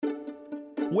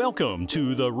Welcome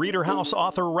to the Reader House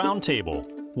Author Roundtable,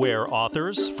 where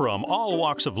authors from all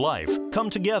walks of life come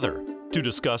together to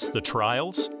discuss the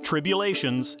trials,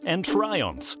 tribulations, and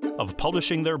triumphs of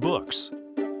publishing their books.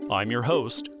 I'm your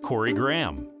host, Corey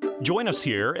Graham. Join us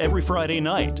here every Friday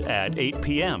night at 8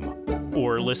 p.m.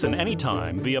 or listen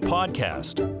anytime via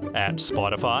podcast at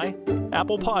Spotify,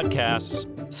 Apple Podcasts,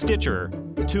 Stitcher,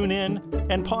 TuneIn,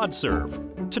 and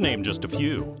PodServe, to name just a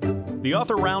few. The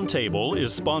Author Roundtable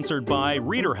is sponsored by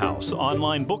Reader House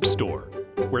Online Bookstore,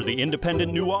 where the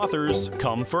independent new authors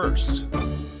come first.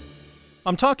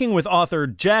 I'm talking with author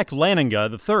Jack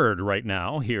Lanninga III right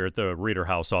now here at the Reader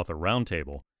House Author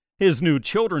Roundtable. His new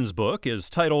children's book is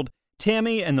titled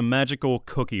Tammy and the Magical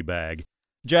Cookie Bag.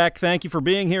 Jack, thank you for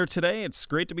being here today. It's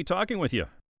great to be talking with you.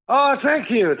 Oh,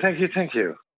 thank you.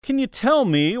 Can you tell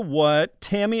me what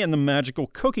Tammy and the Magical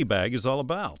Cookie Bag is all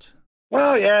about?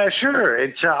 Well, yeah, sure.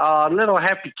 It's a little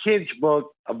happy kids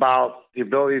book about the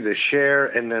ability to share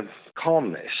and the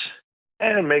calmness.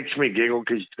 And it makes me giggle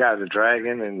because it's got a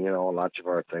dragon and, lots of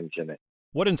other things in it.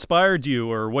 What inspired you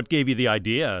or what gave you the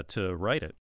idea to write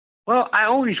it? Well, I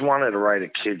always wanted to write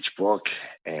a kid's book,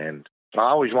 and I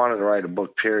always wanted to write a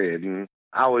book, period. And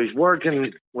I was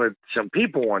working with some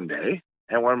people one day,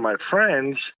 and one of my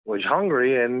friends was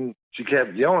hungry, and she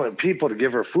kept yelling at people to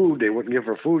give her food. They wouldn't give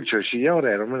her food, so she yelled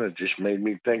at them, and it just made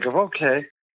me think of, okay,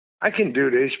 I can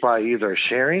do this by either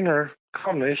sharing or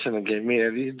calmness, and it gave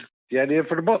me the idea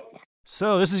for the book.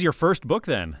 So this is your first book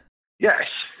then? Yes.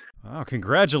 Oh,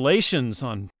 congratulations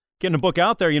on getting a book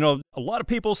out there. A lot of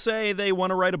people say they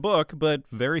want to write a book, but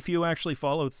very few actually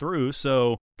follow through,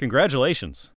 so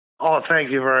congratulations. Oh, thank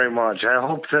you very much.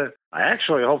 I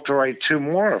actually hope to write 2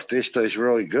 more if this does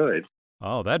really good.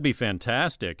 Oh, that'd be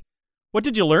fantastic. What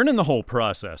did you learn in the whole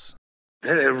process?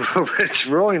 It's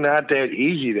really not that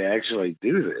easy to actually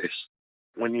do this.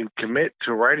 When you commit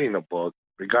to writing a book,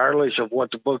 regardless of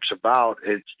what the book's about,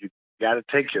 you got to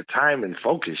take your time and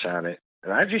focus on it.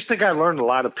 And I just think I learned a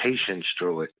lot of patience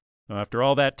through it. After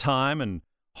all that time and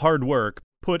hard work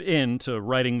put into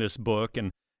writing this book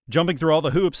and jumping through all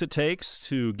the hoops it takes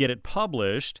to get it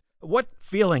published, what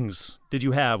feelings did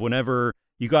you have whenever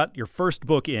you got your first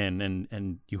book in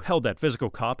and you held that physical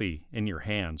copy in your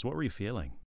hands? What were you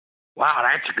feeling? Wow,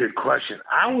 that's a good question.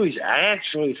 I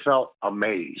actually felt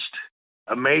amazed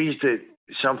that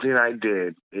something I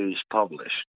did is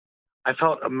published. I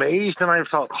felt amazed and I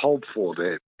felt hopeful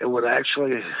that it would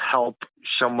actually help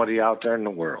somebody out there in the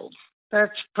world.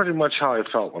 That's pretty much how I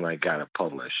felt when I got it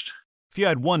published. If you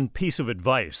had one piece of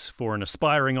advice for an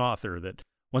aspiring author that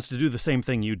wants to do the same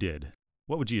thing you did,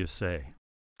 what would you say?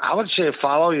 I would say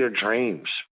follow your dreams.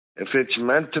 If it's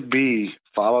meant to be,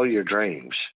 follow your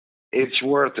dreams. It's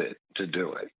worth it to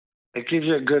do it. It gives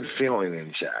you a good feeling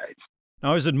inside.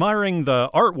 Now, I was admiring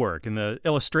the artwork and the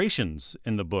illustrations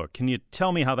in the book. Can you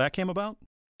tell me how that came about?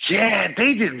 Yeah,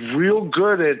 they did real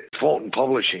good at Fulton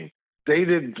Publishing. They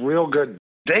did real good.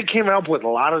 They came up with a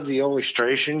lot of the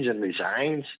illustrations and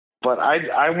designs, but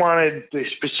I wanted the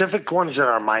specific ones that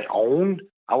are my own.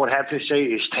 I would have to say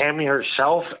is Tammy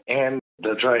herself and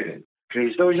the dragon,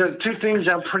 because those are the 2 things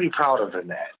I'm pretty proud of in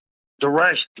that. The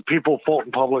rest, the people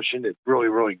Fulton Publishing did really,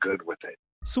 really good with it.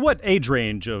 So what age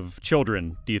range of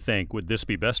children do you think would this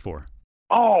be best for?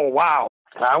 Oh, wow.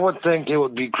 I would think it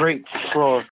would be great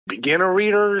for beginner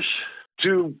readers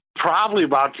to probably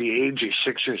about the age of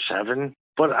 6 or 7.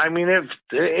 But, if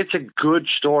it's a good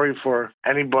story for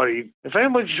anybody. If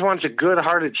anybody just wants a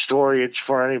good-hearted story, it's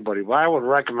for anybody. But I would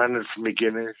recommend it for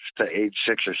beginners to age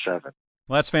 6 or 7.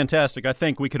 Well, that's fantastic. I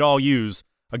think we could all use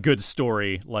a good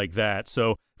story like that.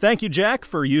 So thank you, Jack,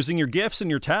 for using your gifts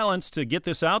and your talents to get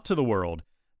this out to the world.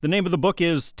 The name of the book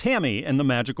is Tammy and the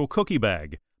Magical Cookie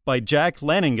Bag by Jack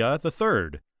Lanninga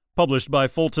III. Published by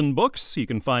Fulton Books. You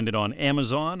can find it on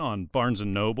Amazon, on Barnes &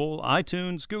 Noble,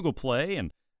 iTunes, Google Play,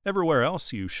 and everywhere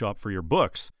else you shop for your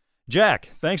books. Jack,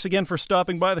 thanks again for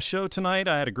stopping by the show tonight.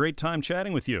 I had a great time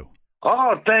chatting with you.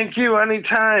 Oh, thank you.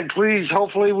 Anytime. Please,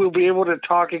 hopefully we'll be able to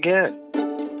talk again.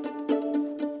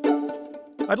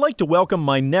 I'd like to welcome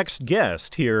my next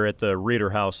guest here at the Reader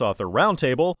House Author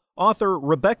Roundtable, author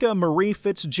Rebecca Marie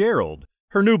Fitzgerald.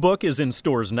 Her new book is in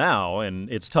stores now, and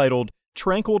it's titled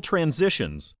Tranquil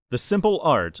Transitions, The Simple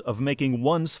Art of Making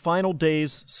One's Final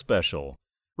Days Special.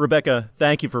 Rebecca,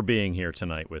 thank you for being here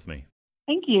tonight with me.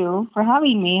 Thank you for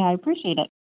having me. I appreciate it.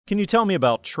 Can you tell me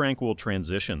about Tranquil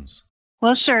Transitions?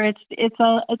 Well, sure. It's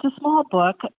a small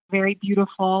book, very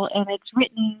beautiful, and it's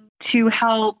written to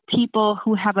help people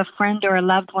who have a friend or a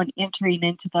loved one entering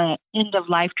into the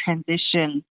end-of-life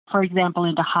transition, for example,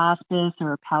 into hospice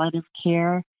or palliative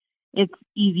care. It's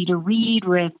easy to read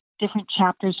with different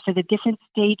chapters for the different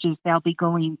stages they'll be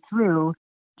going through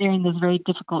during this very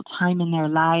difficult time in their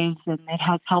lives, and it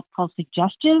has helpful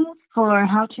suggestions for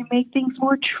how to make things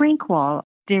more tranquil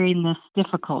during this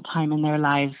difficult time in their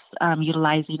lives,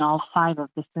 utilizing all 5 of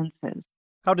the senses.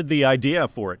 How did the idea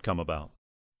for it come about?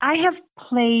 I have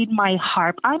played my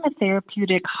harp. I'm a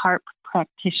therapeutic harp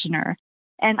practitioner,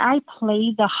 and I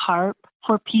play the harp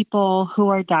for people who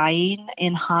are dying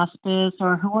in hospice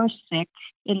or who are sick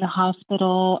in the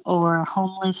hospital or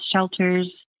homeless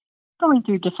shelters, going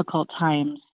through difficult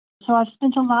times. So I've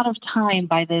spent a lot of time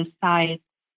by the side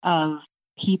of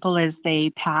people as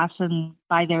they pass and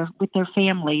with their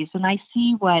families, and I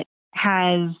see what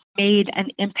has made an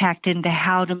impact into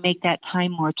how to make that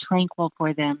time more tranquil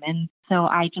for them. And so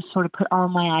I just sort of put all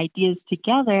my ideas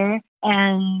together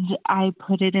and I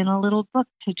put it in a little book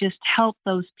to just help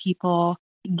those people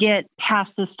get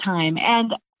past this time.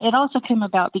 And it also came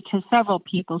about because several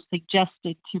people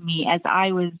suggested to me as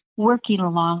I was working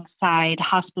alongside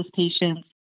hospice patients,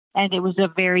 and it was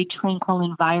a very tranquil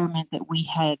environment that we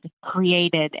had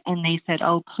created. And they said,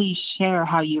 oh, please share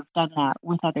how you've done that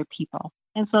with other people.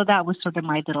 And so that was sort of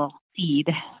my little seed.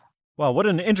 Wow, what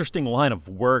an interesting line of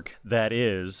work that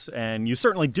is. And you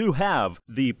certainly do have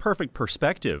the perfect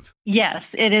perspective. Yes,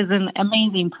 it is an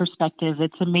amazing perspective.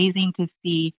 It's amazing to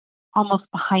see almost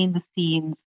behind the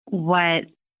scenes what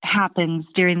happens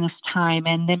during this time.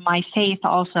 And then my faith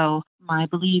also, my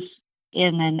belief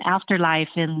in an afterlife,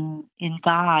 in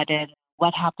God, and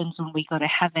what happens when we go to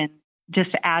heaven just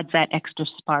adds that extra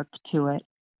spark to it.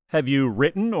 Have you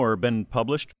written or been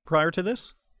published prior to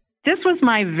this? This was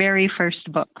my very first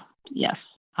book, yes.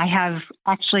 I have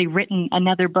actually written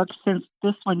another book since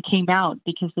this one came out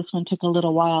because this one took a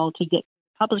little while to get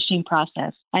the publishing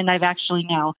process. And I've actually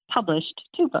now published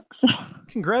 2 books.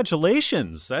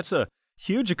 Congratulations. That's a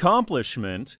huge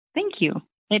accomplishment. Thank you.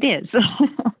 It is.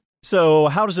 So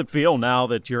how does it feel now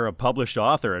that you're a published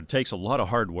author? It takes a lot of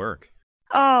hard work.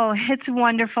 Oh, it's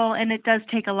wonderful, and it does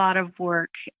take a lot of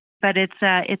work. But it's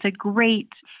a great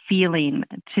feeling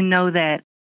to know that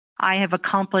I have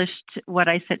accomplished what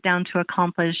I set down to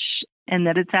accomplish and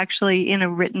that it's actually in a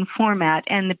written format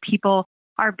and the people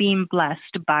are being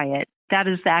blessed by it. That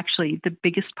is actually the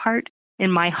biggest part in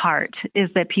my heart, is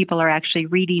that people are actually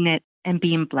reading it and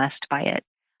being blessed by it.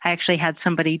 I actually had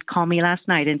somebody call me last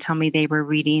night and tell me they were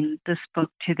reading this book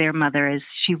to their mother as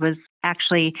she was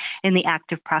actually in the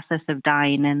active process of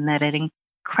dying, and that it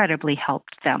incredibly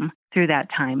helped them through that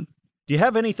time. Do you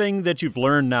have anything that you've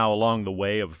learned now along the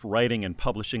way of writing and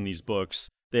publishing these books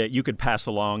that you could pass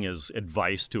along as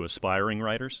advice to aspiring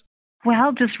writers?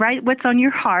 Well, just write what's on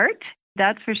your heart,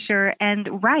 that's for sure,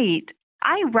 and write.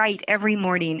 I write every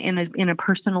morning in a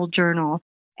personal journal,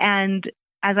 and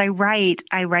as I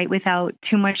write without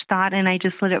too much thought, and I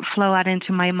just let it flow out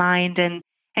into my mind, and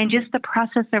just the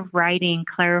process of writing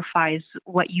clarifies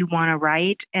what you want to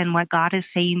write and what God is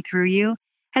saying through you.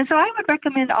 And so I would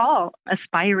recommend all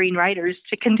aspiring writers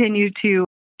to continue to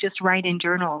just write in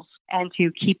journals and to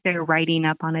keep their writing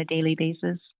up on a daily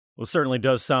basis. Well, it certainly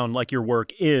does sound like your work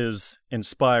is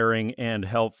inspiring and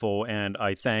helpful, and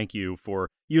I thank you for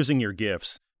using your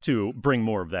gifts to bring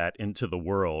more of that into the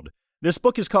world. This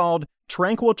book is called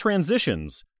Tranquil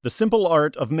Transitions, The Simple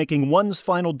Art of Making One's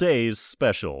Final Days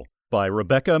Special, by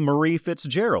Rebecca Marie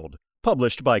Fitzgerald.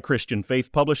 Published by Christian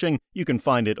Faith Publishing, you can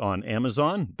find it on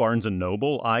Amazon, Barnes &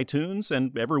 Noble, iTunes,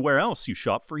 and everywhere else you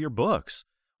shop for your books.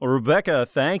 Well, Rebecca,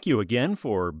 thank you again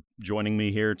for joining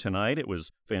me here tonight. It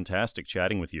was fantastic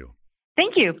chatting with you.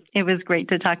 Thank you. It was great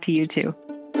to talk to you, too.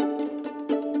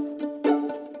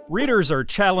 Readers are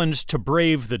challenged to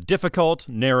brave the difficult,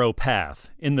 narrow path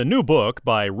in the new book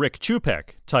by Rick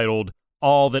Chupek titled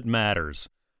All That Matters.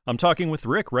 I'm talking with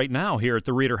Rick right now here at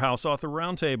the Reader House Author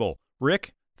Roundtable.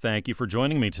 Rick, thank you for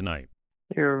joining me tonight.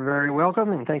 You're very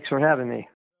welcome, and thanks for having me.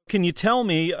 Can you tell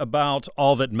me about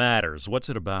All That Matters? What's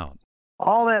it about?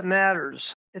 All That Matters.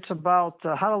 It's about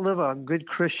how to live a good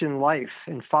Christian life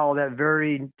and follow that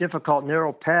very difficult,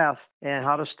 narrow path, and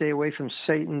how to stay away from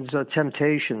Satan's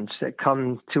temptations that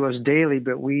come to us daily,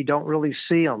 but we don't really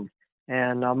see them.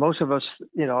 And most of us,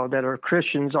 that are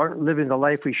Christians aren't living the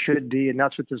life we should be, and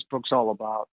that's what this book's all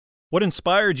about. What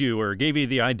inspired you or gave you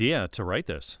the idea to write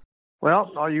this?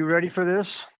 Well, are you ready for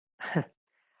this?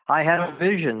 I had a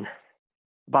vision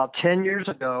about 10 years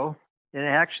ago, and it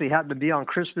actually happened to be on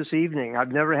Christmas evening.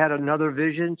 I've never had another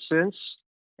vision since,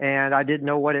 and I didn't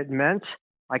know what it meant.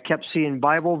 I kept seeing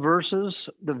Bible verses.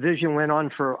 The vision went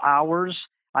on for hours.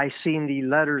 I seen the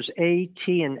letters A,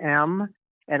 T, and M,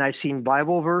 and I seen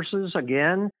Bible verses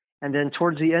again. And then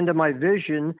towards the end of my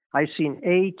vision, I seen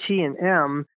A, T, and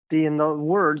M being the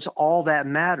words, all that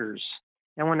matters.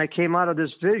 And when I came out of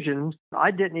this vision,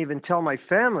 I didn't even tell my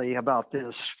family about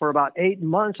this. For about 8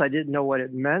 months, I didn't know what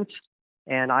it meant.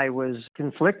 And I was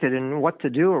conflicted in what to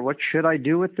do or what should I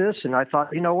do with this. And I thought,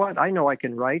 you know what? I know I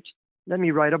can write. Let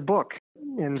me write a book.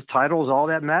 And the title is All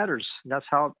That Matters. That's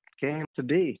how it came to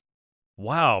be.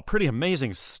 Wow, pretty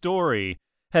amazing story.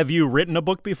 Have you written a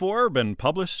book before or been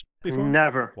published before?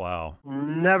 Never. Wow.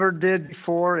 Never did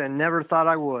before and never thought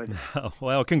I would.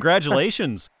 Well,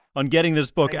 congratulations on getting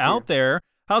this book Thank out you. there.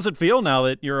 How's it feel now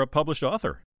that you're a published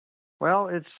author? Well,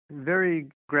 it's very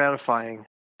gratifying.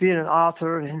 Being an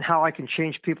author and how I can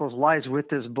change people's lives with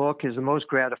this book is the most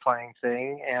gratifying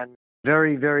thing, and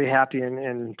very, very happy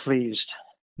and pleased.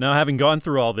 Now, having gone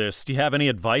through all this, do you have any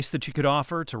advice that you could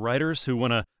offer to writers who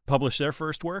want to publish their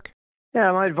first work?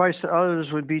 Yeah, my advice to others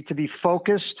would be to be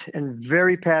focused and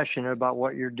very passionate about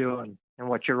what you're doing and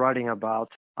what you're writing about.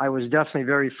 I was definitely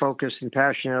very focused and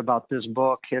passionate about this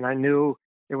book, and I knew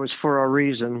it was for a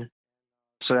reason,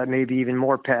 so that made me even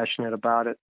more passionate about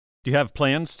it. Do you have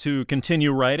plans to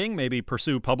continue writing, maybe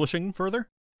pursue publishing further?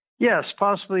 Yes,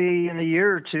 possibly in a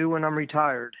year or two when I'm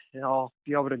retired. And I'll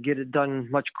be able to get it done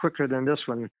much quicker than this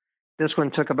one. This one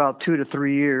took about 2 to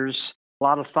 3 years. A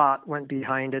lot of thought went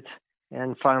behind it,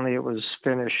 and finally it was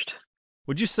finished.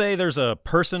 Would you say there's a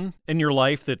person in your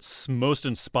life that's most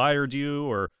inspired you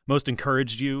or most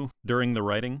encouraged you during the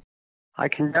writing? I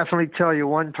can definitely tell you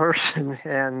one person,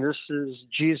 and this is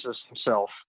Jesus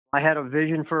himself. I had a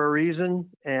vision for a reason,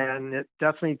 and it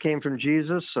definitely came from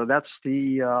Jesus. So that's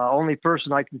the only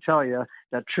person I can tell you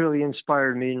that truly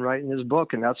inspired me in writing this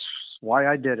book, and that's why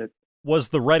I did it. Was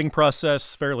the writing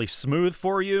process fairly smooth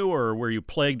for you, or were you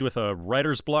plagued with a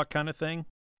writer's block kind of thing?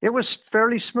 It was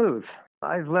fairly smooth.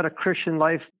 I've led a Christian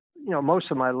life,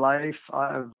 most of my life.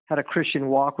 I've had a Christian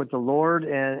walk with the Lord,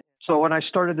 and so when I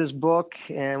started this book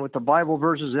and with the Bible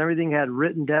verses and everything I had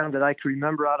written down that I could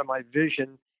remember out of my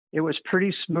vision, it was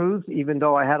pretty smooth, even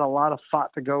though I had a lot of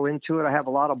thought to go into it. I have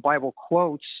a lot of Bible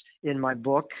quotes in my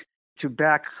book to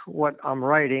back what I'm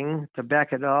writing, to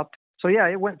back it up. So yeah,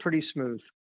 it went pretty smooth.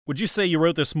 Would you say you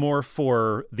wrote this more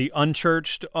for the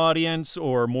unchurched audience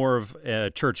or more of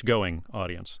a church-going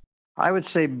audience? I would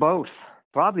say both,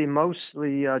 probably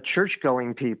mostly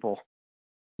church-going people.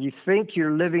 You think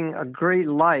you're living a great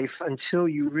life until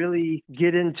you really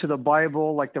get into the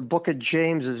Bible, like the book of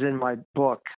James is in my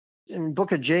book. And the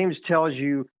book of James tells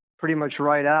you pretty much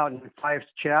right out in 5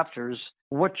 chapters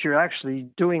what you're actually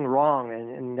doing wrong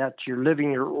and that you're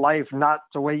living your life not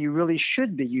the way you really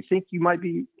should be. You think you might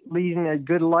be leading a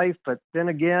good life, but then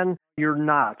again, you're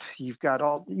not. You got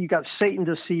Satan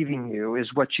deceiving you is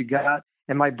what you got,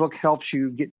 and my book helps you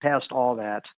get past all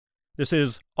that. This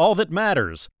is All That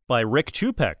Matters by Rick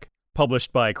Čupek,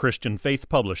 published by Christian Faith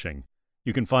Publishing.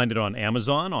 You can find it on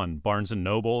Amazon, on Barnes &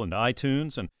 Noble and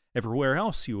iTunes, and everywhere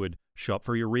else you would shop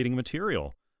for your reading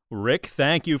material. Rick,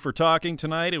 thank you for talking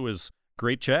tonight. It was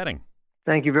great chatting.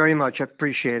 Thank you very much. I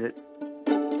appreciate it.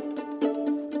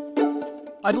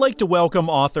 I'd like to welcome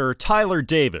author Tyler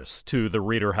Davis to the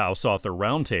Reader House Author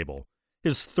Roundtable.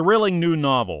 His thrilling new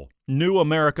novel, New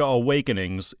America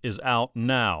Awakenings, is out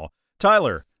now.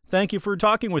 Tyler, thank you for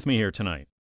talking with me here tonight.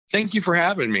 Thank you for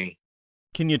having me.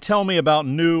 Can you tell me about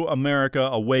New America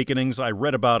Awakenings? I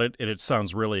read about it, and it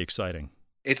sounds really exciting.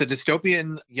 It's a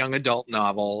dystopian young adult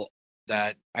novel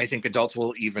that I think adults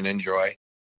will even enjoy.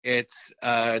 It's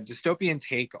a dystopian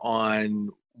take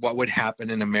on what would happen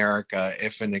in America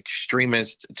if an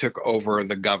extremist took over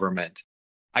the government.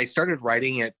 I started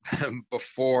writing it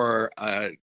before,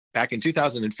 back in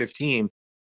 2015,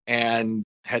 and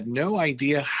had no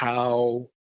idea how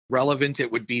relevant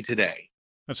it would be today.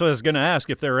 So I was going to ask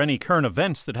if there are any current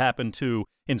events that happen to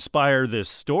inspire this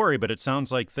story, but it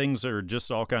sounds like things are just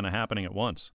all kind of happening at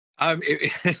once. I've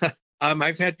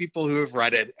had people who have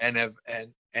read it and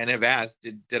have asked,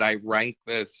 did I write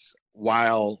this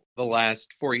while the last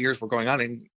 4 years were going on?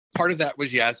 And part of that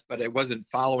was yes, but it wasn't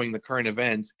following the current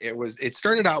events. It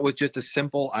started out with just a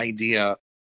simple idea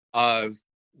of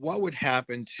what would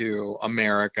happen to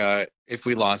America if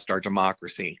we lost our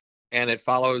democracy. And it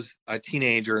follows a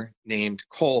teenager named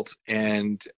Colt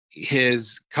and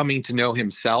his coming to know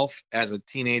himself as a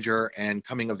teenager and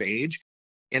coming of age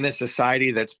in a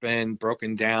society that's been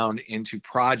broken down into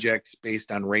projects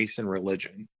based on race and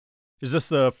religion. Is this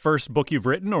the first book you've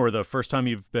written or the first time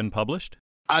you've been published?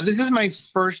 This is my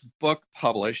first book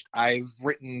published. I've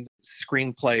written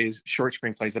screenplays, short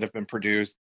screenplays that have been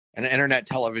produced, an internet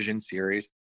television series.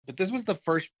 But this was the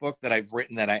first book that I've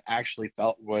written that I actually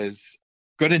felt was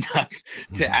good enough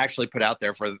to actually put out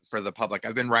there for the public.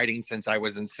 I've been writing since I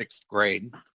was in 6th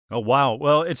grade. Oh, wow.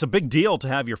 Well, it's a big deal to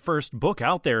have your first book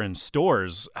out there in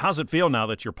stores. How's it feel now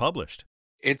that you're published?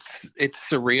 it's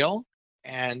surreal,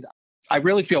 and I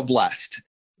really feel blessed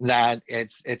that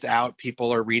it's out.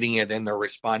 People are reading it and they're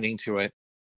responding to it,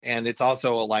 and it's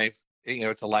also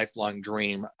it's a lifelong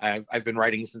dream. I've been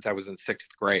writing since I was in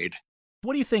 6th grade.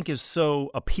 What do you think is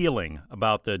so appealing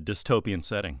about the dystopian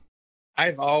setting?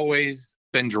 I've always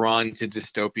been drawn to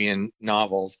dystopian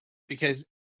novels because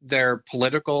they're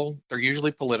political. They're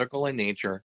usually political in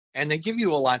nature, and they give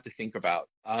you a lot to think about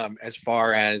as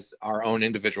far as our own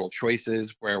individual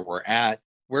choices, where we're at,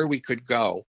 where we could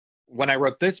go. When I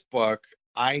wrote this book,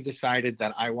 I decided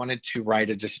that I wanted to write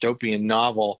a dystopian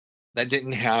novel that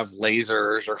didn't have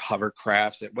lasers or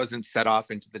hovercrafts. It wasn't set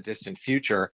off into the distant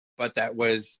future, but that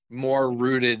was more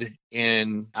rooted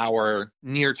in our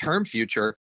near-term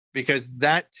future, because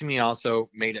that to me also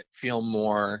made it feel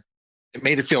real.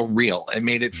 It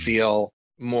made it feel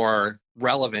more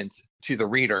relevant to the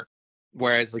reader.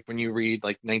 Whereas like when you read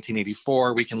like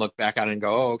 1984, we can look back on it and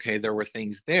go, oh, okay, there were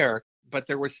things there, but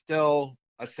there was still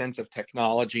a sense of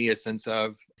technology, a sense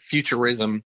of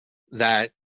futurism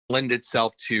that lend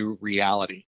itself to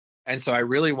reality. And so I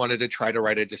really wanted to try to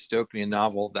write a dystopian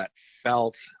novel that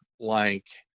felt like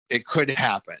it could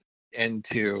happen, and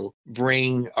to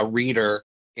bring a reader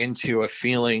into a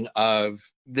feeling of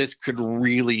this could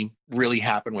really, really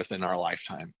happen within our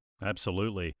lifetime.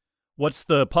 Absolutely. What's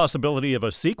the possibility of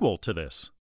a sequel to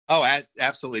this? Oh,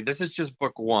 absolutely. This is just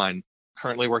book 1.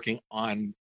 Currently working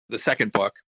on the second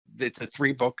book. It's a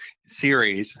 3-book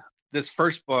series. This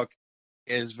first book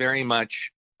is very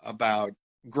much about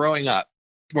growing up.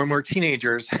 When we're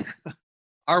teenagers,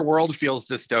 our world feels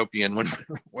dystopian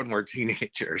when we're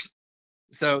teenagers.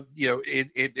 So,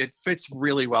 it fits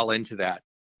really well into that.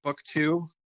 Book 2,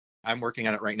 I'm working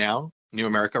on it right now, New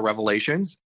America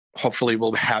Revelations. Hopefully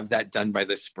we'll have that done by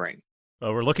this spring.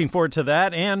 Well, we're looking forward to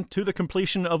that and to the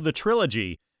completion of the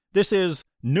trilogy. This is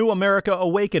New America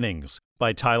Awakenings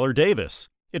by Tyler Davis.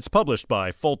 It's published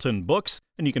by Fulton Books,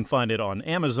 and you can find it on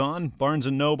Amazon, Barnes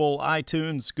 & Noble,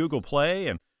 iTunes, Google Play,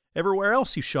 and everywhere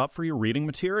else you shop for your reading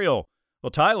material.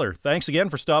 Well, Tyler, thanks again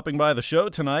for stopping by the show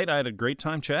tonight. I had a great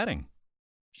time chatting.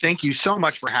 Thank you so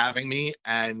much for having me,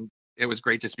 and it was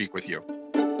great to speak with you.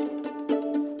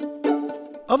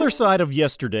 Other Side of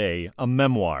Yesterday, a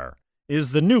Memoir,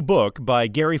 is the new book by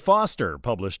Gary Foster,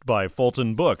 published by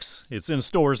Fulton Books. It's in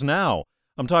stores now.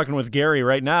 I'm talking with Gary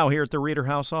right now here at the Reader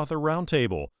House Author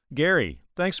Roundtable. Gary,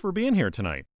 thanks for being here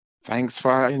tonight. Thanks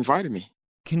for inviting me.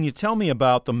 Can you tell me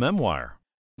about the memoir?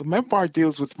 The memoir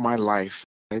deals with my life.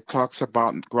 It talks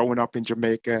about growing up in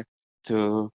Jamaica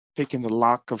to picking the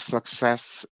lock of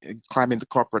success, climbing the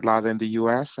corporate ladder in the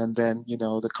U.S., and then,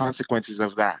 the consequences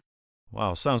of that.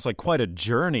 Wow, sounds like quite a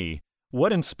journey.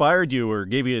 What inspired you or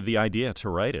gave you the idea to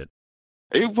write it?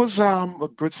 It was a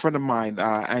good friend of mine,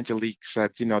 Angelique,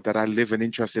 said, that I live an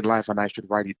interesting life and I should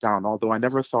write it down, although I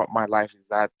never thought my life is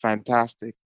that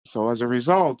fantastic. So as a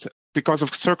result, because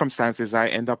of circumstances, I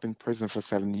end up in prison for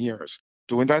 7 years.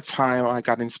 During that time, I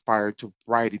got inspired to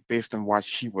write it based on what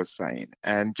she was saying,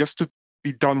 and just to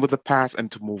be done with the past and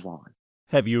to move on.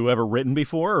 Have you ever written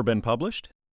before or been published?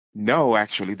 No,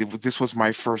 actually, this was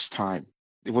my first time.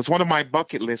 It was one of my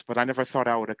bucket lists, but I never thought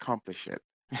I would accomplish it.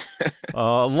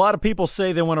 A lot of people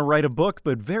say they want to write a book,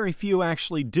 but very few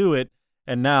actually do it.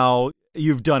 And now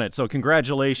you've done it. So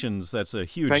congratulations. That's a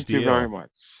huge deal. Thank you very much.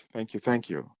 Thank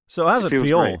you. So how's it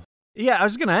feel? Great. Yeah, I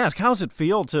was going to ask, how does it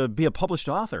feel to be a published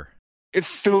author? It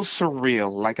feels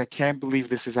surreal. Like I can't believe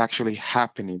this is actually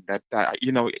happening. I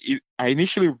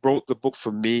initially wrote the book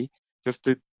for me, just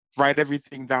to write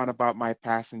everything down about my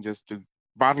past and just to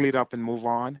bottle it up and move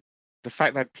on. The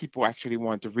fact that people actually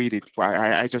want to read it,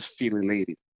 I just feel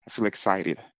elated. I feel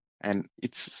excited. And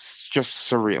it's just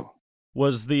surreal.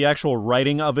 Was the actual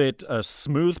writing of it a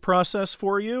smooth process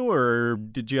for you, or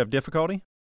did you have difficulty?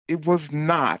 It was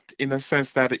not, in a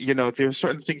sense that, there are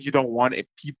certain things you don't want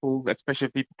people, especially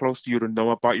people close to you, to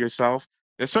know about yourself.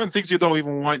 There's certain things you don't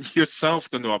even want yourself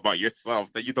to know about yourself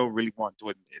that you don't really want to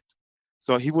admit.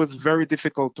 So it was very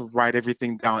difficult to write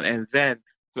everything down and then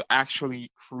to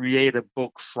actually create a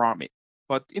book from it.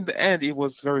 But in the end, it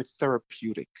was very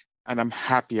therapeutic, and I'm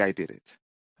happy I did it.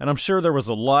 And I'm sure there was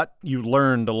a lot you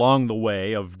learned along the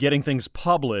way of getting things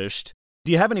published.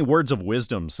 Do you have any words of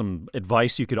wisdom, some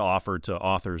advice you could offer to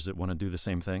authors that want to do the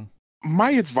same thing?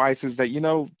 My advice is that,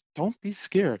 don't be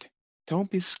scared. Don't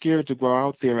be scared to go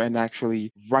out there and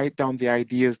actually write down the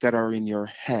ideas that are in your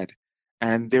head.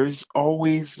 And there's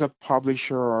always a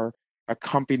publisher or a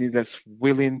company that's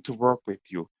willing to work with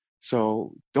you.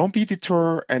 So don't be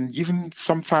deterred. And even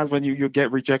sometimes when you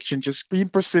get rejection, just be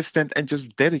persistent and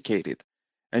just dedicated,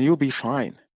 and you'll be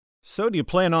fine. So do you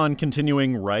plan on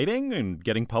continuing writing and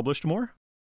getting published more?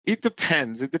 It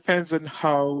depends. It depends on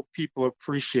how people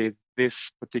appreciate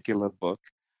this particular book.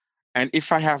 And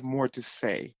if I have more to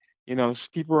say,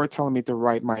 people are telling me to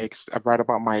write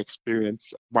about my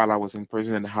experience while I was in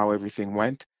prison and how everything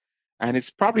went. And it's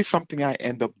probably something I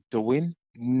end up doing,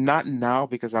 not now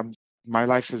because my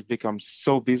life has become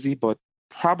so busy, but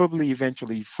probably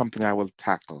eventually something I will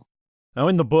tackle. Now,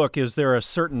 in the book, is there a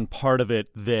certain part of it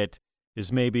that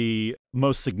is maybe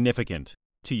most significant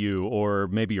to you, or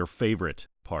maybe your favorite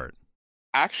part?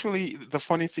 Actually, the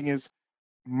funny thing is,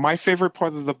 my favorite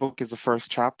part of the book is the first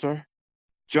chapter,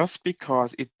 just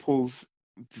because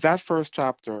that first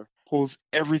chapter pulls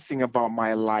everything about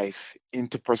my life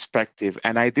into perspective.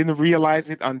 And I didn't realize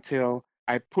it until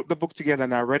I put the book together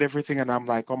and I read everything, and I'm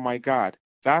like, oh my God,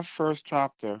 that first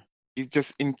chapter, it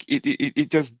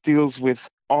just deals with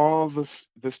all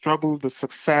the struggle, the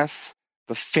success,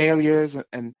 the failures,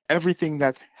 and everything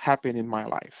that happened in my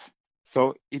life.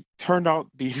 So it turned out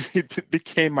it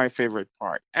became my favorite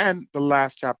part, and the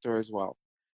last chapter as well,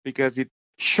 because it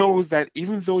shows that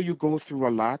even though you go through a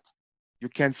lot, you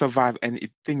can survive, and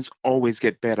things always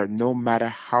get better, no matter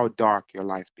how dark your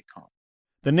life becomes.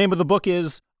 The name of the book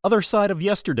is Other Side of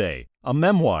Yesterday, a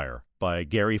memoir by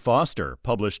Gary Foster,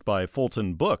 published by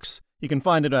Fulton Books. You can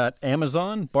find it at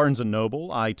Amazon, Barnes & Noble,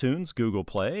 iTunes, Google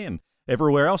Play, and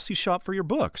everywhere else you shop for your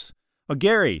books. Well,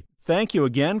 Gary, thank you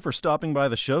again for stopping by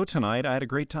the show tonight. I had a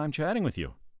great time chatting with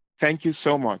you. Thank you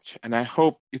so much, and I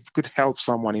hope it could help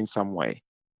someone in some way.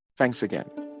 Thanks again.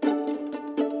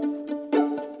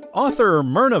 Author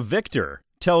Myrna Victor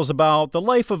tells about the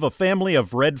life of a family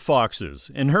of red foxes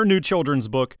in her new children's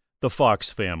book, The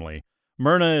Fox Family.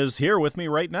 Myrna is here with me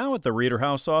right now at the Reader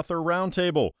House Author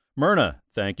Roundtable. Myrna,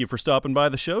 thank you for stopping by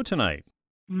the show tonight.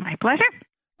 My pleasure.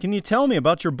 Can you tell me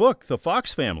about your book, The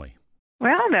Fox Family?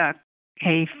 Well,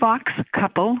 a fox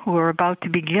couple who are about to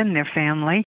begin their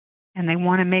family, and they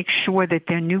want to make sure that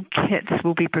their new kits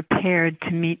will be prepared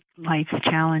to meet life's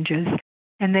challenges.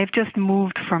 And they've just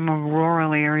moved from a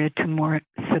rural area to more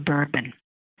suburban.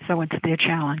 So it's their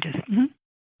challenges. Mm-hmm.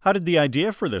 How did the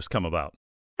idea for this come about?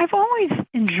 I've always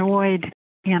enjoyed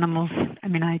animals. I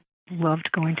mean, I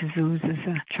loved going to zoos as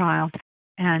a child.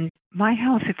 And my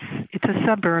house, it's a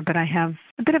suburb, but I have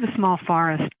a bit of a small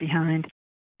forest behind.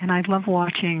 And I love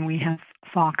watching. We have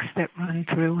fox that run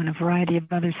through and a variety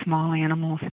of other small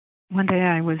animals. One day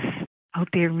I was out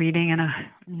there reading, and a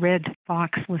red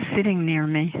fox was sitting near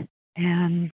me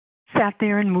and sat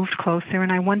there and moved closer,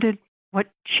 and I wondered what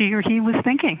she or he was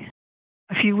thinking.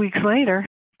 A few weeks later,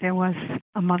 there was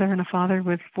a mother and a father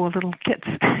with 4 little kits.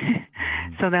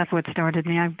 So that's what started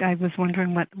me. I was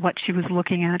wondering what she was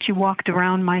looking at. She walked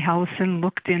around my house and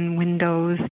looked in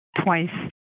windows twice.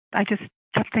 I just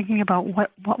kept thinking about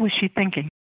what was she thinking.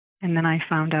 And then I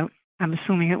found out, I'm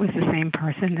assuming it was the same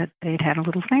person, that they'd had a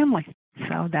little family.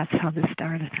 So that's how this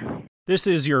started. This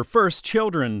is your first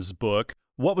children's book.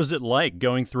 What was it like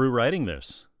going through writing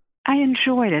this? I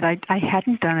enjoyed it. I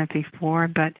hadn't done it before,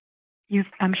 but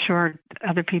I'm sure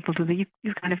other people do that.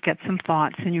 You kind of get some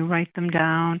thoughts and you write them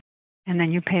down, and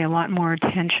then you pay a lot more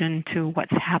attention to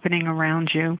what's happening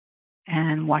around you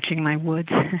and watching my woods.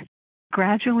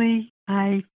 Gradually,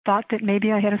 I thought that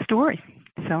maybe I had a story.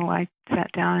 So I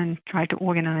sat down and tried to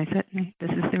organize it, and this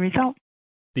is the result.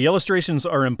 The illustrations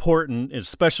are important,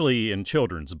 especially in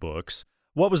children's books.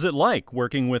 What was it like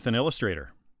working with an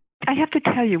illustrator? I have to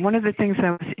tell you, one of the things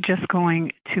I was just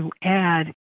going to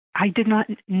add, I did not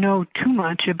know too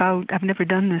much about, I've never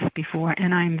done this before,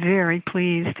 and I'm very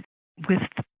pleased with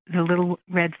the little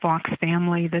red fox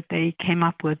family that they came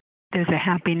up with. There's a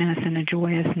happiness and a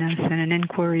joyousness and an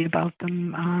inquiry about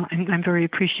them, and I'm very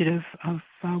appreciative of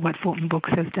what Fulton Books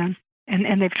has done.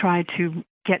 And they've tried to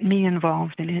get me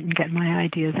involved in it and get my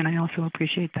ideas, and I also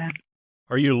appreciate that.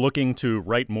 Are you looking to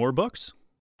write more books?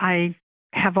 I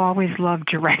have always loved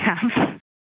giraffes.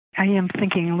 I am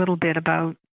thinking a little bit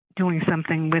about doing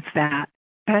something with that.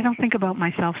 But I don't think about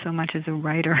myself so much as a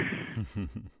writer.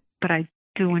 But I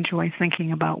do enjoy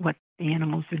thinking about what the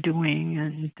animals are doing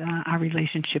and our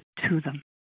relationship to them.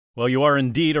 Well, you are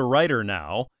indeed a writer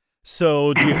now.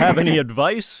 So do you have any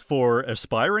advice for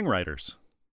aspiring writers?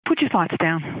 Put your thoughts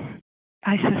down.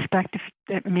 I suspect,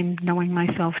 knowing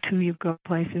myself too, you go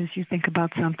places, you think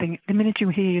about something. The minute you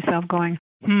hear yourself going,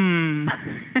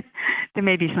 there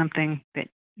may be something that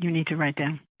you need to write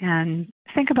down. And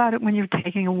think about it when you're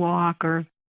taking a walk or,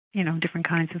 different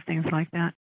kinds of things like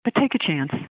that. But take a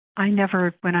chance. I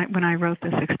never, when I wrote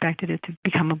this, expected it to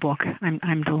become a book.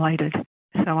 I'm delighted.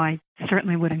 So I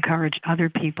certainly would encourage other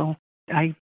people.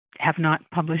 I have not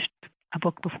published a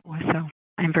book before, so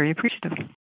I'm very appreciative.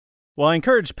 Well, I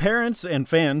encourage parents and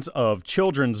fans of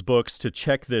children's books to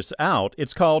check this out.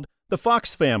 It's called The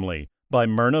Fox Family by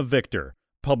Myrna Victor,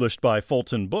 published by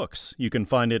Fulton Books. You can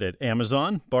find it at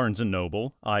Amazon, Barnes &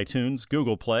 Noble, iTunes,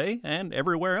 Google Play, and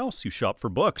everywhere else you shop for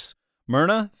books.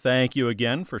 Myrna, thank you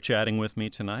again for chatting with me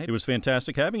tonight. It was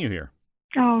fantastic having you here.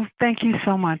 Oh, thank you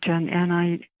so much, and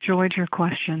I enjoyed your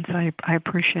questions. I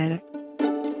appreciate it.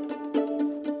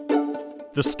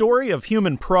 The story of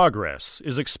human progress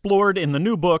is explored in the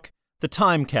new book, The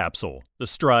Time Capsule, The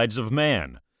Strides of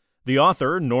Man. The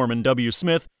author, Norman W.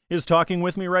 Smith, is talking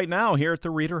with me right now here at the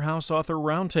Reader House Author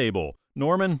Roundtable.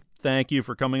 Norman, thank you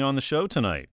for coming on the show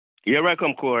tonight. You're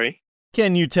welcome, Corey.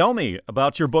 Can you tell me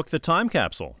about your book, The Time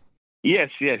Capsule? Yes.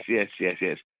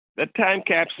 The Time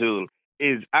Capsule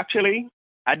is actually,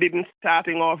 I didn't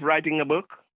starting off writing a book.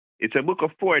 It's a book of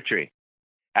poetry.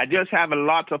 I just have a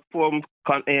lot of poems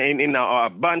in a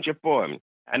bunch of poems,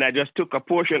 and I just took a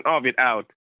portion of it out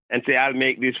and say, I'll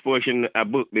make this portion a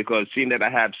book because seeing that I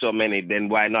have so many, then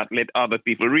why not let other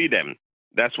people read them?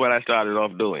 That's what I started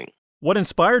off doing. What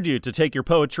inspired you to take your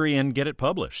poetry and get it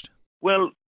published?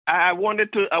 Well, I wanted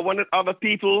other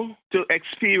people to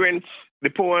experience the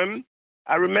poem.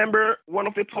 I remember one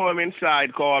of the poems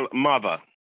inside called Mother,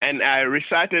 and I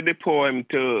recited the poem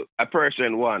to a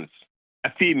person once, a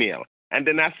female, and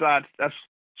then I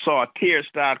saw tears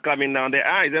start coming down their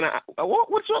eyes, and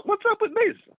what's up with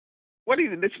this? What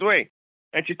is it this way?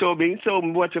 And she told me, so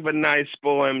much of a nice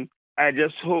poem. I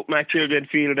just hope my children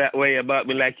feel that way about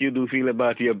me like you do feel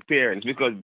about your parents,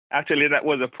 because actually that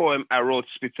was a poem I wrote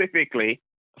specifically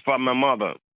for my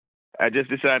mother. I just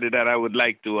decided that I would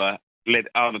like to let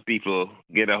other people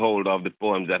get a hold of the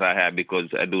poems that I have because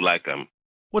I do like them.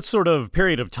 What sort of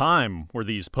period of time were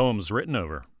these poems written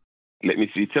over? Let me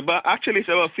see. It's about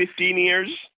 15 years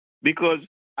because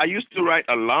I used to write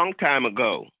a long time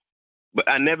ago, but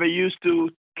I never used to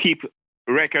keep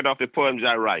record of the poems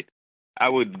I write. I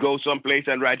would go someplace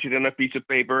and write it on a piece of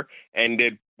paper and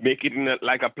then make it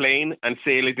like a plane and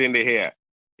sail it in the air.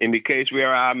 In the case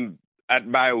where I'm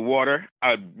by water,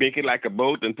 I'd make it like a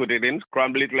boat and put it in,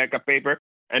 crumble it like a paper,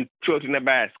 and throw it in a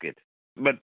basket.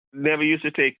 But never used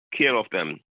to take care of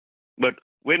them. But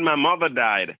when my mother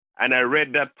died, and I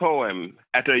read that poem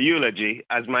at a eulogy,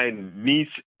 as my niece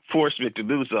forced me to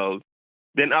do so,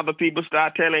 then other people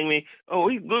start telling me, oh,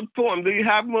 good poem, do you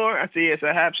have more? I say, yes,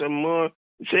 I have some more.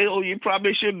 They say, oh, you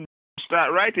probably should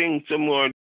start writing some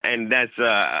more. And that's,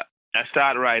 I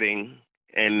start writing.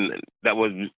 And that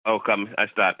was how come I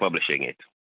started publishing it.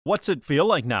 What's it feel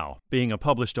like now, being a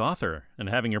published author and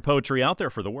having your poetry out there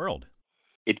for the world?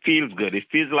 It feels good. It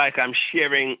feels like I'm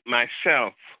sharing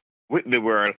myself with the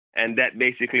world, and that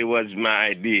basically was my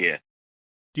idea.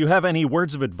 Do you have any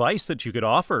words of advice that you could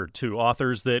offer to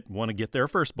authors that want to get their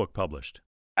first book published?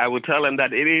 I would tell them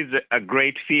that it is a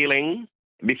great feeling.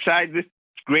 Besides this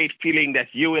great feeling that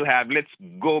you will have, let's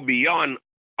go beyond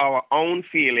our own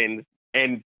feelings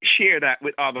and share that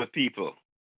with other people,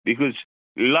 because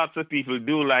lots of people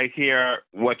do like hear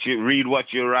what you read, what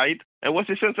you write. And what's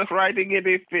the sense of writing it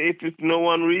if no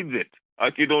one reads it, or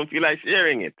if you don't feel like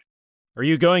sharing it? Are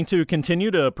you going to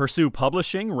continue to pursue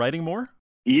publishing, writing more?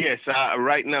 Yes,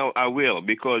 right now I will,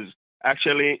 because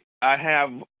actually I have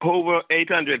over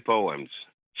 800 poems.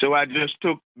 So I just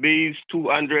took these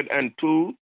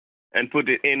 202 and put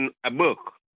it in a book.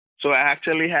 So I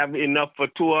actually have enough for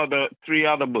 3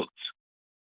 other books.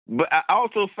 But I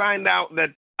also find out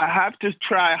that I have to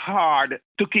try hard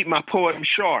to keep my poems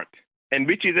short, and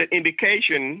which is an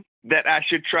indication that I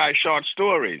should try short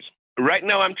stories. Right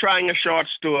now I'm trying a short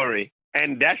story,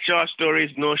 and that short story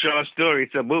is no short story.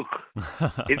 It's a book.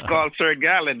 It's called Sir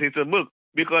Gallant. It's a book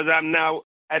because I'm now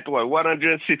at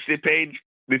 160 page.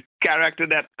 The character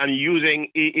that I'm using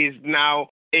is now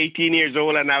 18 years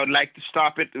old, and I would like to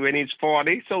stop it when he's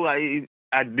 40. So I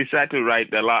decided to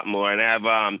write a lot more, and I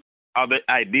have other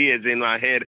ideas in my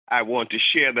head. I want to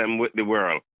share them with the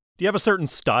world. Do you have a certain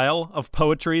style of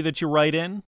poetry that you write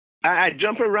in? I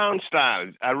jump around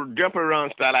styles. I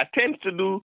tend to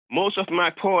do, most of my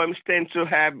poems tend to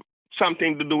have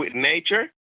something to do with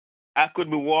nature. I could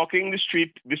be walking the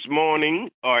street this morning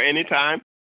or any time,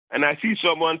 and I see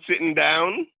someone sitting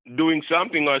down doing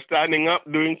something or standing up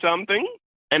doing something,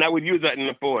 and I would use that in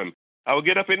a poem. I would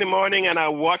get up in the morning and I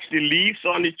watch the leaves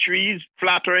on the trees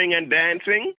fluttering and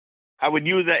dancing. I would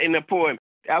use that in a poem.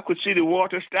 I could see the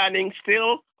water standing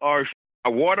still or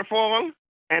a waterfall,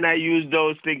 and I use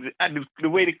those things. The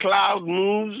way the cloud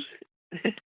moves,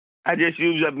 I just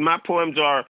use that. My poems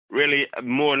are really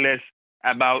more or less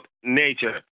about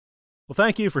nature. Well,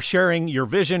 thank you for sharing your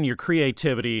vision, your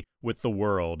creativity with the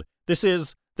world. This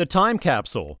is The Time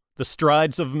Capsule, The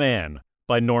Strides of Man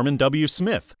by Norman W.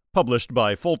 Smith, Published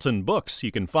by Fulton Books.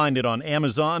 You can find it on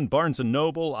Amazon, Barnes &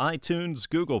 Noble, iTunes,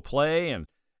 Google Play, and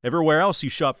everywhere else you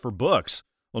shop for books.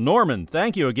 Well, Norman,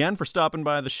 thank you again for stopping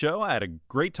by the show. I had a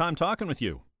great time talking with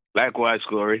you. Likewise,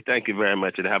 Corey. Thank you very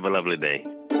much, and have a lovely day.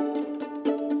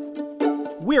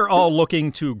 We're all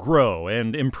looking to grow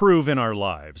and improve in our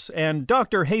lives, and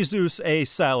Dr. Jesus A.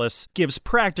 Salas gives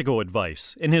practical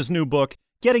advice in his new book,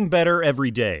 Getting Better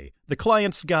Every Day, The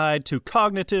Client's Guide to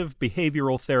Cognitive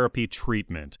Behavioral Therapy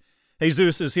Treatment.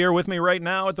 Jesus is here with me right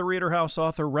now at the Reader House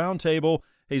Author Roundtable.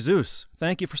 Jesus,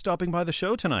 thank you for stopping by the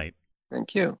show tonight.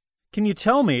 Thank you. Can you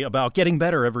tell me about getting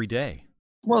better every day?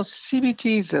 Well,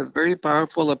 CBT is a very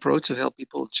powerful approach to help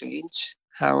people change.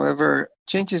 However,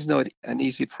 change is not an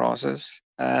easy process.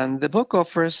 And the book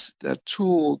offers a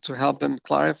tool to help them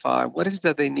clarify what is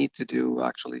that they need to do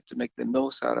actually to make the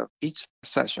most out of each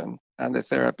session and the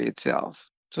therapy itself.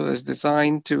 So it's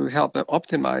designed to help them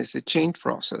optimize the change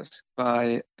process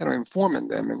by kind of informing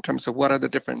them in terms of what are the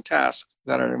different tasks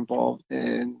that are involved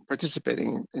in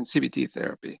participating in CBT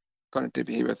therapy, cognitive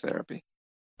behavior therapy.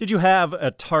 Did you have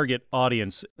a target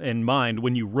audience in mind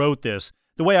when you wrote this?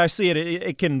 The way I see it,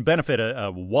 it can benefit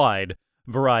a wide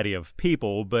variety of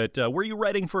people, but were you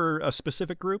writing for a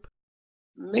specific group?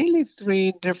 Mainly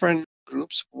three different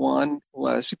groups. One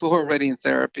was people who are already in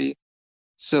therapy,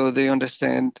 so they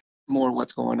understand more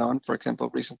what's going on. For example,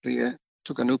 recently I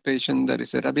took a new patient that he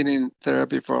said, I've been in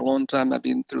therapy for a long time. I've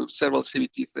been through several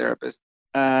CBT therapists.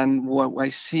 And what I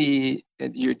see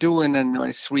that you're doing, and when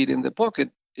I read in the book,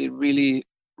 it really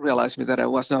realized me that I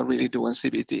was not really doing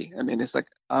CBT. I mean, it's like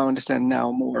I understand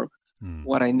now more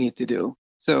what I need to do.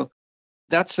 So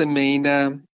that's the main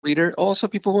reader. Also,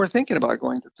 people who are thinking about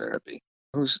going to therapy,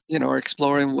 who's, are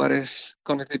exploring what is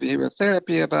cognitive behavioral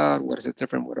therapy about, what is it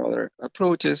different with other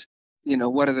approaches,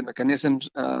 what are the mechanisms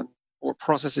or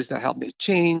processes that help me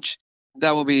change.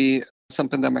 That will be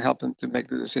something that might help them to make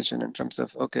the decision in terms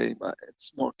of, okay, but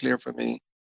it's more clear for me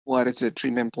what is the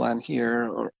treatment plan here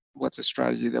or what's the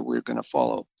strategy that we're going to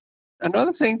follow.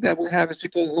 Another thing that we have is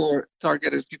people who are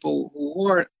targeted, people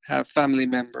who have family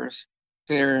members,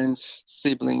 parents,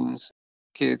 siblings,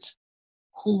 kids,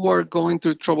 who are going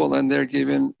through trouble, and they're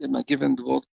given the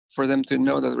book for them to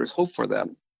know that there is hope for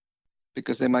them,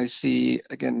 because they might see,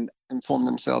 again, inform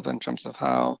themselves in terms of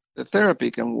how the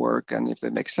therapy can work, and if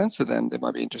it makes sense to them, they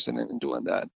might be interested in doing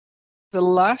that. The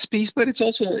last piece, but it's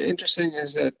also interesting,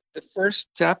 is that the first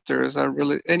chapters are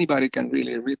really, anybody can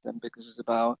really read them, because it's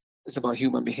about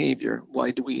human behavior.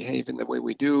 Why do we behave in the way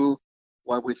we do?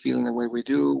 Why we feel in the way we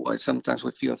do? Why sometimes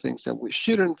we feel things that we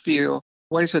shouldn't feel?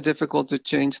 Why is it so difficult to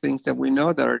change things that we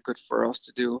know that are good for us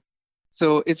to do?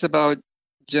 So it's about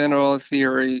general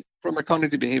theory from a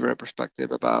cognitive behavioral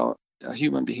perspective about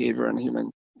human behavior and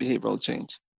human behavioral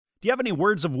change. Do you have any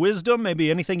words of wisdom,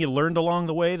 maybe anything you learned along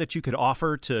the way that you could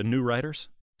offer to new writers?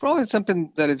 Probably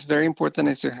something that is very important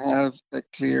is to have a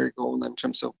clear goal in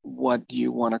terms of what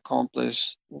you want to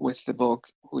accomplish with the book,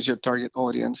 who's your target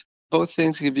audience. Both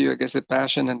things give you, I guess, the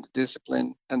passion and the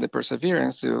discipline and the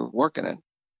perseverance to work in it,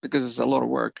 because it's a lot of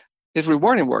work. It's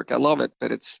rewarding work. I love it,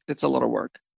 but it's a lot of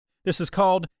work. This is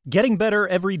called Getting Better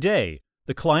Every Day,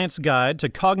 The Client's Guide to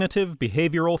Cognitive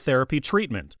Behavioral Therapy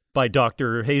Treatment by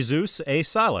Dr. Jesus A.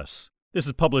 Salas. This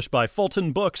is published by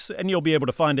Fulton Books, and you'll be able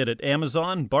to find it at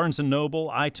Amazon, Barnes & Noble,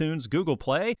 iTunes, Google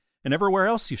Play, and everywhere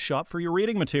else you shop for your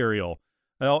reading material.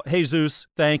 Well, Jesus,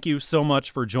 thank you so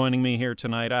much for joining me here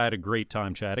tonight. I had a great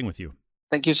time chatting with you.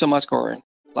 Thank you so much, Corey.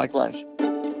 Likewise.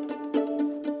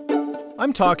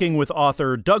 I'm talking with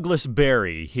author Douglas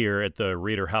Berry here at the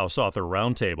Reader House Author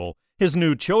Roundtable. His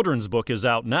new children's book is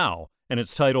out now, and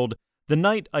it's titled The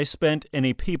Night I Spent in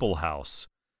a People House.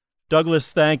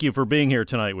 Douglas, thank you for being here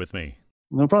tonight with me.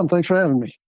 No problem. Thanks for having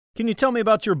me. Can you tell me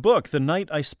about your book, The Night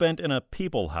I Spent in a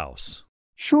People House?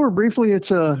 Sure. Briefly,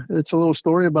 it's a little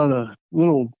story about a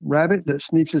little rabbit that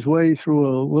sneaks his way through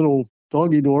a little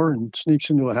doggy door and sneaks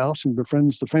into a house and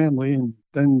befriends the family, and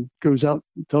then goes out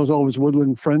and tells all of his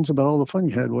woodland friends about all the fun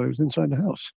he had while he was inside the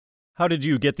house. How did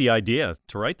you get the idea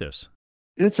to write this?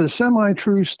 It's a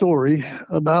semi-true story.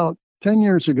 About 10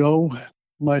 years ago,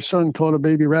 my son caught a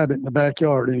baby rabbit in the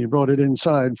backyard, and he brought it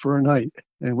inside for a night.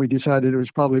 And we decided it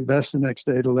was probably best the next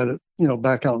day to let it,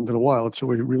 back out into the wild. So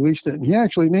we released it. And he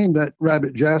actually named that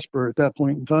rabbit Jasper at that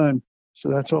point in time. So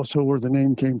that's also where the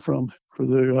name came from for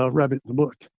the rabbit in the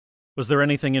book. Was there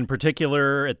anything in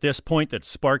particular at this point that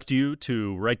sparked you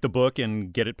to write the book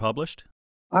and get it published?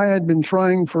 I had been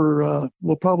trying for,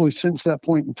 probably since that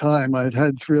point in time. I had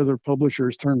had 3 other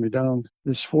publishers turn me down.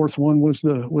 This 4th one was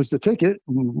the ticket,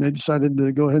 and they decided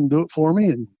to go ahead and do it for me,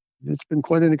 and it's been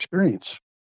quite an experience.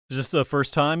 Is this the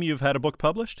first time you've had a book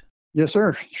published? Yes,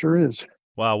 sir. Sure is.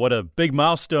 Wow, what a big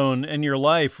milestone in your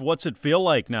life. What's it feel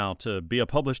like now to be a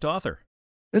published author?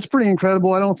 It's pretty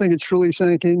incredible. I don't think it's truly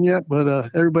sank in yet,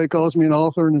 but everybody calls me an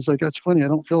author, and it's like, that's funny. I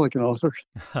don't feel like an author.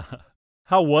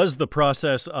 How was the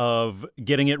process of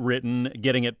getting it written,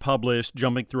 getting it published,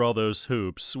 jumping through all those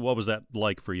hoops? What was that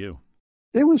like for you?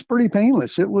 It was pretty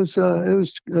painless. It was a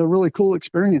really cool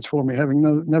experience for me, having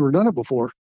never done it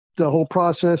before. The whole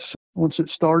process, once it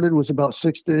started, was about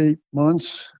 6 to 8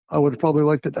 months. I would have probably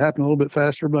liked it to happen a little bit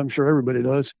faster, but I'm sure everybody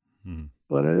does.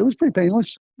 But it was pretty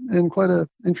painless and quite an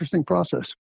interesting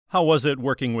process. How was it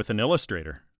working with an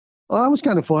illustrator? It was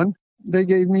kind of fun. They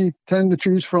gave me 10 to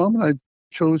choose from, and I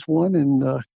chose one,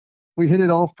 and we hit it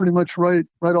off pretty much right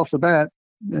off the bat.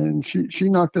 And she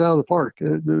knocked it out of the park.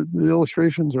 The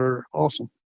illustrations are awesome.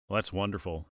 Well, that's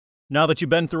wonderful. Now that you've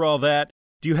been through all that,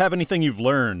 do you have anything you've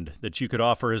learned that you could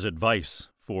offer as advice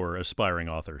for aspiring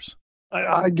authors?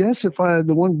 I guess if I had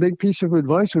the one big piece of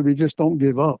advice would be just don't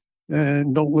give up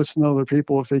and don't listen to other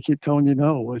people if they keep telling you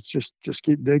no. It's just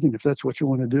keep digging if that's what you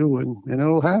want to do, and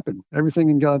it'll happen. Everything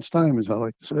in God's time, as I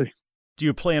like to say. Do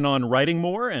you plan on writing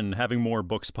more and having more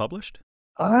books published?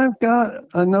 I've got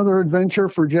another adventure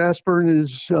for Jasper and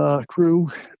his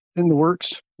crew in the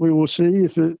works. We will see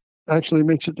if it actually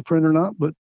makes it to print or not,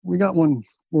 but we got one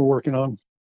we're working on.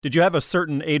 Did you have a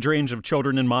certain age range of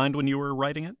children in mind when you were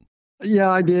writing it?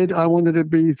 Yeah, I did. I wanted it to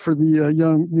be for the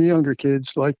younger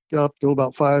kids, like up to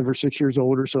about 5 or 6 years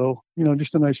old or so.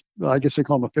 Just a nice, I guess they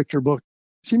call them a picture book.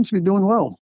 Seems to be doing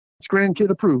well. It's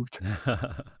grandkid approved.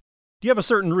 Do you have a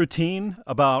certain routine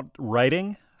about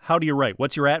writing? How do you write?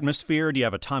 What's your atmosphere? Do you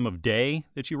have a time of day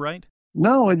that you write?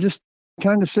 No, I just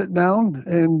kind of sit down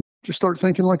and just start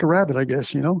thinking like a rabbit, I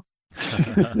guess,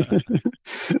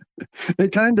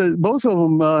 It kind of, both of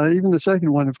them, even the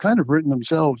second one, have kind of written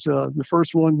themselves. The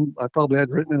first one I probably had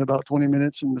written in about 20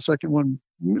 minutes, and the second one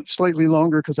slightly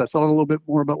longer because I thought a little bit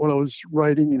more about what I was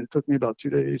writing, and it took me about 2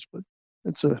 days, but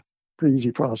it's a pretty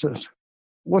easy process.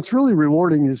 What's really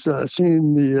rewarding is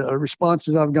seeing the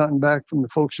responses I've gotten back from the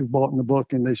folks who've bought in the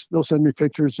book, and they'll send me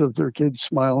pictures of their kids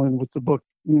smiling with the book,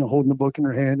 holding the book in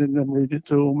their hand and then read it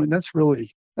to them, and that's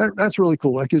really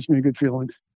cool. That gives me a good feeling.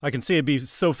 I can see it'd be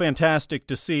so fantastic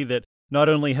to see that not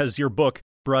only has your book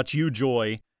brought you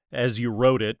joy as you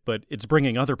wrote it, but it's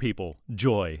bringing other people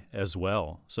joy as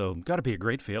well. So got to be a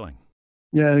great feeling.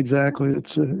 Yeah, exactly.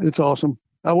 It's awesome.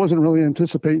 I wasn't really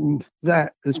anticipating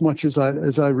that as much as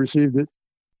I received it.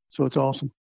 So it's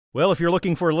awesome. Well, if you're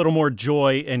looking for a little more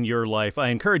joy in your life, I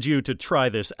encourage you to try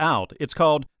this out. It's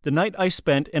called The Night I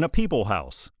Spent in a People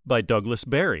House by Douglas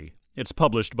Berry. It's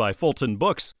published by Fulton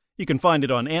Books. You can find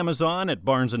it on Amazon, at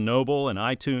Barnes & Noble, and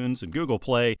iTunes, and Google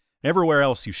Play, and everywhere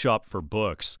else you shop for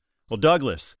books. Well,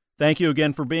 Douglas, thank you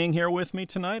again for being here with me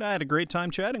tonight. I had a great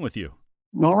time chatting with you.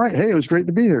 All right. Hey, it was great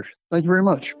to be here. Thank you very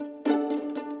much.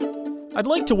 I'd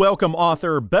like to welcome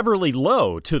author Beverly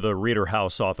Lowe to the Reader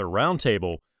House Author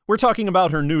Roundtable. We're talking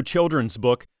about her new children's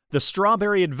book, The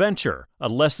Strawberry Adventure, A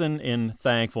Lesson in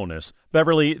Thankfulness.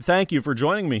 Beverly, thank you for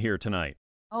joining me here tonight.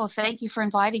 Oh, thank you for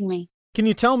inviting me. Can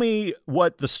you tell me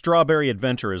what The Strawberry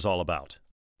Adventure is all about?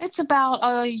 It's about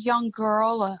a young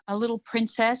girl, a little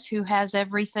princess who has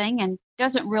everything and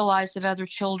doesn't realize that other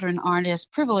children aren't as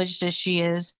privileged as she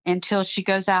is until she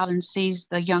goes out and sees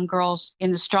the young girls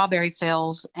in the strawberry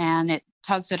fields, and it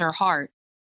tugs at her heart,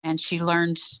 and she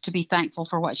learns to be thankful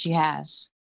for what she has.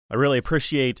 I really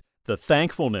appreciate the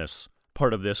thankfulness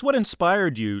part of this. What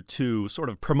inspired you to sort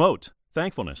of promote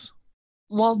thankfulness?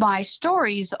 Well, my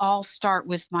stories all start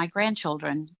with my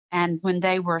grandchildren. And when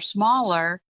they were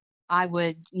smaller, I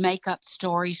would make up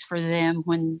stories for them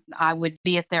when I would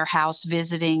be at their house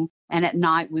visiting. And at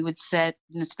night we would sit,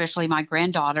 and especially my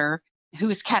granddaughter, who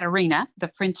is Katerina, the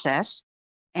princess,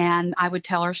 and I would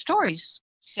tell her stories.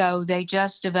 So they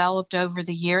just developed over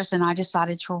the years, and I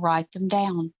decided to write them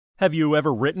down. Have you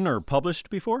ever written or published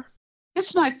before? This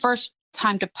is my first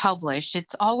time to publish.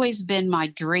 It's always been my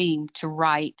dream to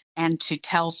write and to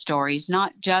tell stories,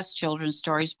 not just children's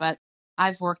stories, but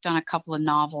I've worked on a couple of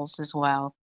novels as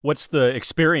well. What's the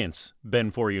experience been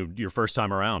for you your first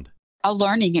time around? A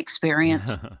learning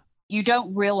experience. You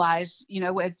don't realize,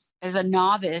 as a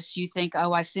novice, you think,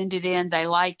 oh, I send it in, they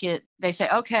like it. They say,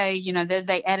 okay, then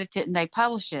they edit it and they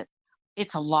publish it.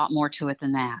 It's a lot more to it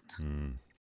than that.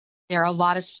 There are a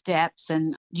lot of steps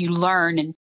and you learn.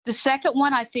 And the second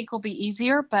one, I think, will be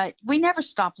easier, but we never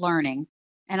stop learning.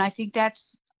 And I think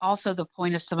that's also the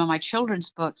point of some of my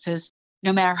children's books is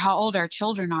no matter how old our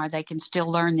children are, they can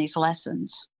still learn these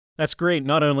lessons. That's great.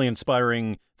 Not only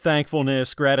inspiring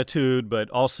thankfulness, gratitude, but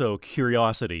also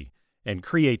curiosity and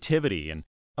creativity and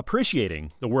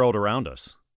appreciating the world around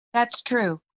us. That's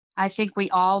true. I think we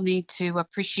all need to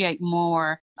appreciate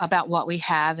more about what we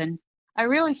have. And I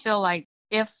really feel like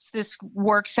if this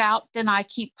works out, then I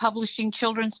keep publishing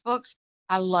children's books.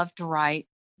 I love to write.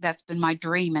 That's been my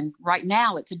dream. And right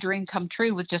now it's a dream come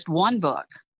true with just one book.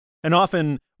 And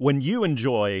often when you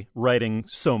enjoy writing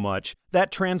so much,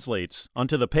 that translates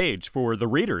onto the page for the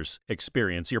reader's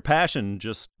experience. Your passion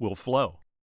just will flow.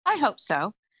 I hope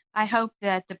so. I hope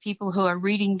that the people who are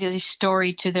reading this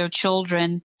story to their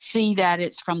children see that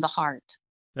it's from the heart.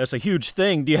 That's a huge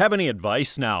thing. Do you have any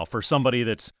advice now for somebody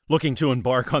that's looking to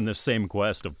embark on this same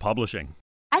quest of publishing?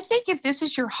 I think if this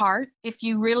is your heart, if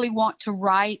you really want to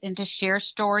write and to share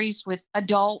stories with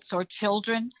adults or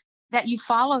children, that you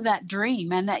follow that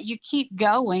dream and that you keep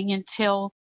going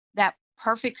until that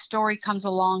perfect story comes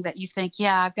along that you think,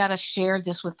 yeah, I've got to share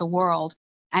this with the world,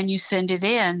 and you send it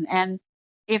in. And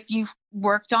if you've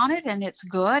worked on it and it's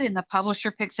good and the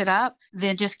publisher picks it up,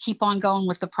 then just keep on going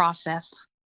with the process.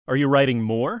 Are you writing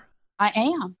more? I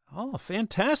am. Oh,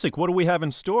 fantastic. What do we have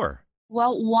in store?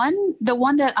 Well, the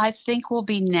one that I think will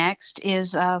be next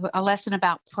is a lesson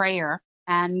about prayer.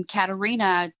 And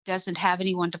Katerina doesn't have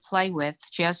anyone to play with.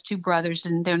 She has two brothers,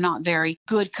 and they're not very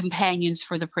good companions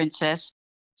for the princess.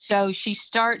 So she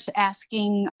starts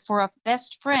asking for a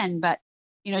best friend. But,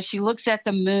 she looks at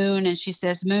the moon and she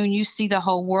says, "Moon, you see the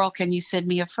whole world. Can you send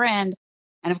me a friend?"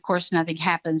 And of course, nothing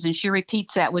happens. And she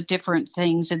repeats that with different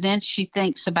things. And then she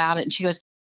thinks about it and she goes,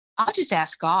 "I'll just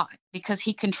ask God because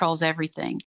he controls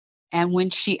everything." And when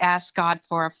she asks God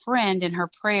for a friend in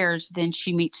her prayers, then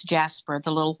she meets Jasper,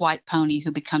 the little white pony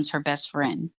who becomes her best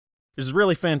friend. This is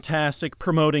really fantastic,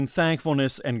 promoting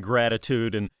thankfulness and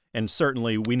gratitude, and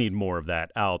certainly we need more of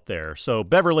that out there. So,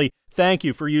 Beverly, thank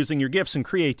you for using your gifts and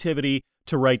creativity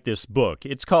to write this book.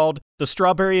 It's called The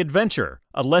Strawberry Adventure,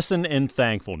 A Lesson in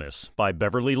Thankfulness by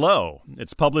Beverly Lowe.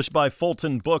 It's published by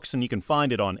Fulton Books, and you can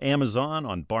find it on Amazon,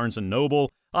 on Barnes & Noble,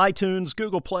 iTunes,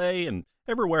 Google Play, and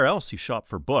everywhere else you shop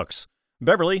for books.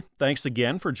 Beverly, thanks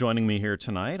again for joining me here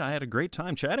tonight. I had a great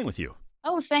time chatting with you.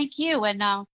 Oh, thank you. And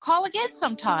call again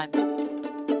sometime.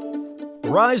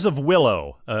 Rise of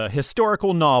Willow, a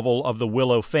historical novel of the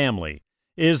Willow family,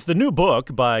 is the new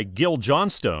book by Gil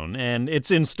Johnstone, and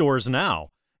it's in stores now.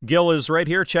 Gil is right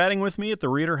here chatting with me at the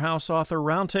Reader House Author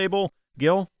Roundtable.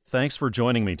 Gil, thanks for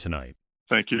joining me tonight.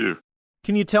 Thank you.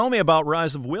 Can you tell me about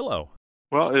Rise of Willow?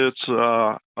 Well, it's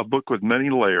a book with many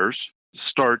layers. It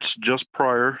starts just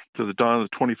prior to the dawn of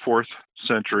the 24th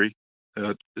century.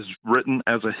 It is written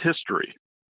as a history.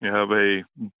 You have a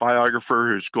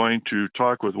biographer who's going to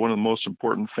talk with one of the most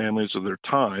important families of their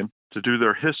time to do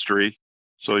their history.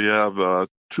 So you have a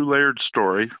two-layered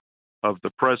story of the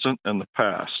present and the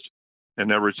past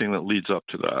and everything that leads up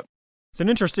to that. It's an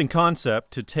interesting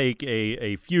concept to take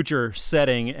a future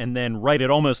setting and then write it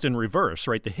almost in reverse,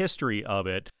 right? The history of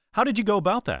it. How did you go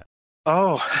about that?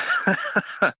 Oh,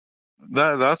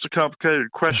 that's a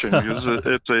complicated question because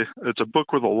it's a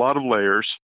book with a lot of layers,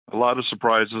 a lot of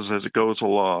surprises as it goes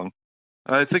along.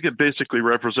 I think it basically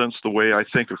represents the way I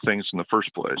think of things in the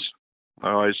first place.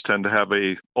 I always tend to have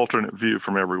a alternate view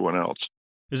from everyone else.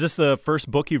 Is this the first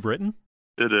book you've written?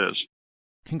 It is.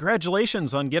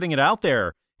 Congratulations on getting it out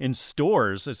there in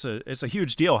stores. It's a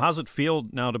huge deal. How's it feel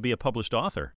now to be a published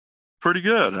author? Pretty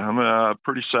good. I'm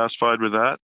pretty satisfied with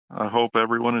that. I hope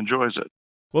everyone enjoys it.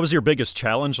 What was your biggest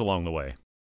challenge along the way?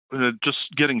 Just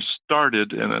getting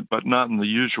started in it, but not in the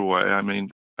usual way. I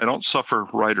mean, I don't suffer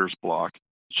writer's block.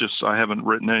 It's just I haven't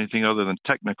written anything other than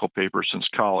technical papers since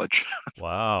college.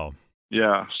 Wow.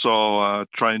 Yeah, so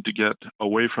trying to get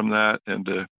away from that and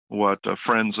what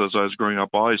friends as I was growing up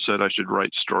always said I should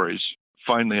write stories.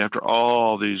 Finally, after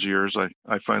all these years,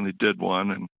 I finally did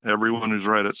one, and everyone who's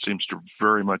read it seems to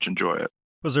very much enjoy it.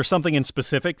 Was there something in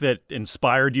specific that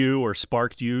inspired you or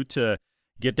sparked you to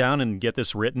get down and get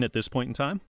this written at this point in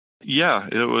time? Yeah,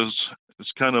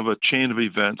 it's kind of a chain of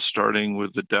events, starting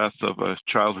with the death of a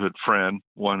childhood friend,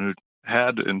 one who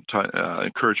had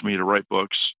encouraged me to write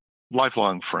books,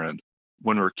 lifelong friend.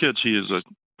 When we were kids, he is a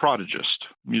prodigist,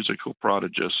 musical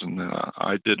prodigist, and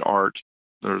I did art.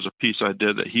 There was a piece I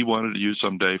did that he wanted to use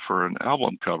someday for an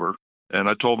album cover, and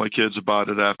I told my kids about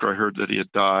it after I heard that he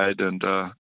had died, and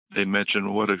they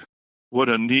mentioned what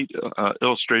a neat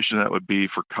illustration that would be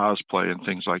for cosplay and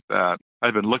things like that.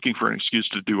 I've been looking for an excuse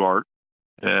to do art,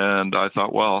 and I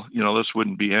thought, well, this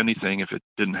wouldn't be anything if it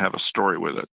didn't have a story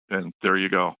with it, and there you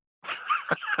go.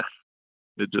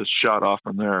 It just shot off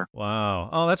from there. Wow.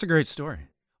 Oh, that's a great story.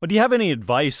 Well, do you have any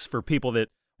advice for people that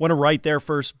want to write their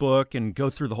first book and go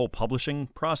through the whole publishing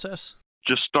process?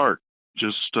 Just start.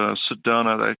 Just sit down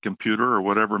at a computer or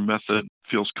whatever method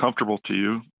feels comfortable to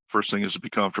you. First thing is to be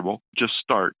comfortable. Just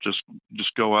start. Just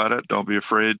go at it. Don't be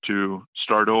afraid to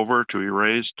start over, to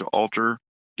erase, to alter,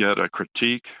 get a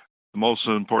critique. The most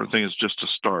important thing is just to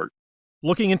start.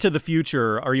 Looking into the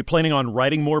future, are you planning on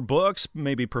writing more books,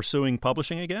 maybe pursuing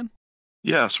publishing again?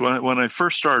 Yes. When I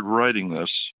first started writing this,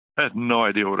 I had no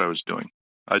idea what I was doing.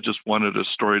 I just wanted a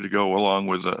story to go along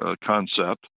with a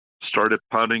concept. Started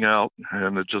pounding out,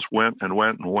 and it just went and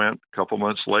went and went. A couple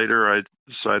months later, I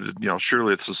decided,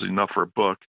 surely this is enough for a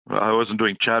book. I wasn't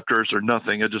doing chapters or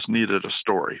nothing. I just needed a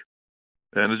story.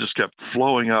 And it just kept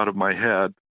flowing out of my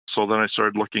head. So then I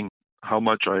started looking how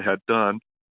much I had done,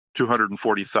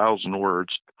 240,000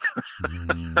 words.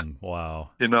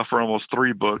 Wow. Enough for almost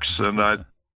 3 books. And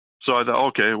so I thought,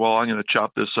 okay, well, I'm going to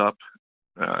chop this up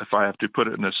if I have to put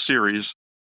it in a series.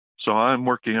 So I'm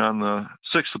working on the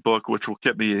 6th book, which will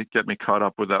get me caught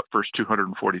up with that first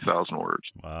 240,000 words.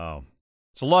 Wow.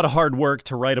 It's a lot of hard work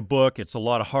to write a book. It's a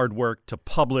lot of hard work to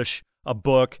publish a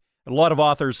book. A lot of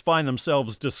authors find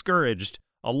themselves discouraged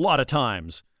a lot of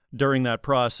times during that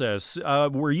process.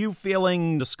 Were you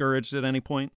feeling discouraged at any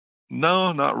point?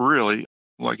 No, not really.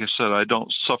 Like I said, I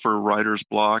don't suffer writer's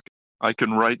block. I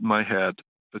can write in my head.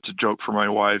 It's a joke for my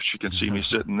wife. She can see me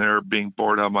sitting there being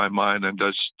bored out of my mind and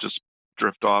just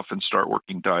drift off and start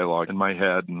working dialogue in my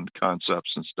head and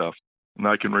concepts and stuff. And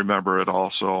I can remember it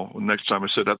all. So next time I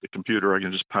sit at the computer, I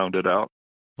can just pound it out.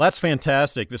 That's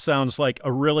fantastic. This sounds like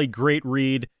a really great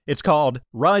read. It's called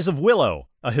Rise of Willow,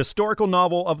 a historical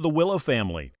novel of the Willow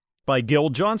family by Gil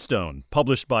Johnstone,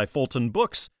 published by Fulton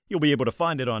Books. You'll be able to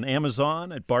find it on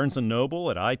Amazon, at Barnes &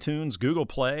 Noble, at iTunes, Google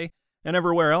Play, and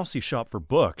everywhere else you shop for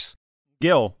books.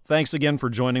 Gil, thanks again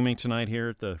for joining me tonight here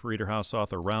at the Reader House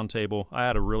Author Roundtable. I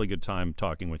had a really good time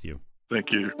talking with you.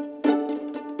 Thank you.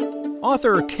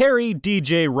 Author Cary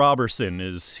D.J. Roberson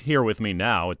is here with me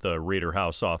now at the Reader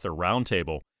House Author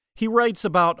Roundtable. He writes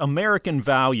about American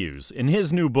values in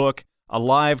his new book,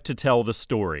 Alive to Tell the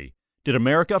Story. Did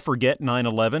America Forget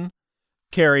 9/11?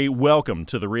 Cary, welcome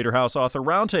to the Reader House Author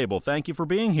Roundtable. Thank you for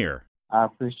being here. I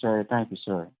appreciate it. Thank you,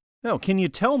 sir. Now, can you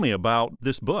tell me about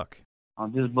this book?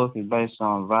 This book is based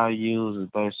on values,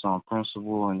 it's based on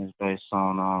principle, and it's based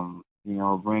on,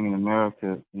 bringing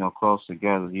America, close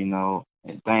together. The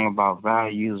thing about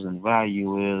values and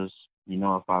value is,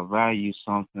 if I value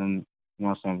something,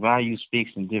 value speaks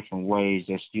in different ways,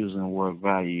 just using the word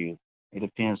value. It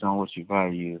depends on what you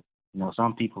value.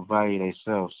 Some people value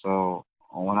themselves. So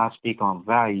when I speak on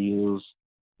values,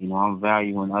 I'm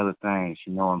valuing other things,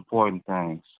 important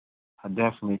things. I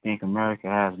definitely think America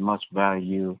has much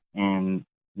value, and,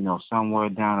 somewhere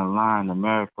down the line,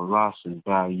 America lost its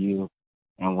value.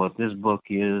 And what this book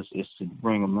is to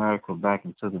bring America back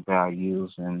into the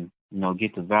values and,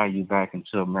 get the value back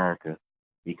into America.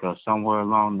 Because somewhere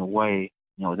along the way,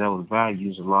 there was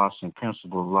values lost and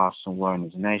principles lost somewhere in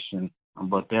this nation.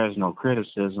 But there's no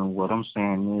criticism. What I'm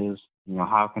saying is,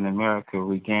 how can America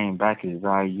regain back its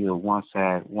value it once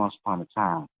had once upon a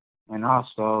time? And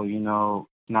also,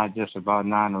 not just about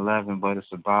 9/11, but it's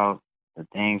about the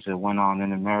things that went on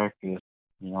in America,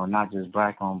 not just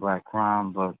black on black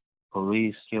crime, but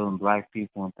police killing black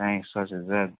people and things such as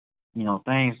that.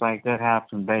 Things like that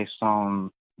happen based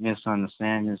on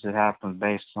misunderstandings. It happens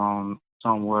based on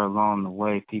somewhere along the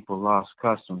way people lost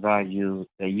custom values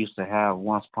they used to have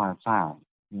once upon a time.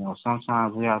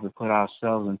 Sometimes we have to put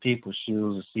ourselves in people's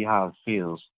shoes to see how it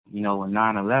feels. When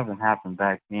 9/11 happened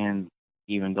back then,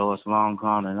 even though it's long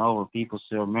gone and over, people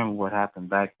still remember what happened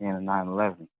back then in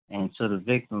 9/11. And to the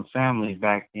victim families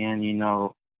back then,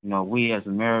 we as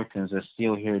Americans are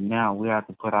still here now. We have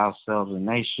to put ourselves in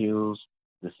their shoes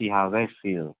to see how they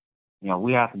feel.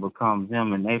 We have to become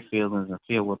them and their feelings and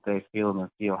feel what they feel and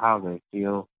feel how they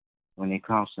feel when it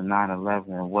comes to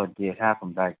 9/11 and what did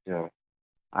happen back there.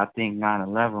 I think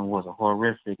 9/11 was a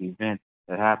horrific event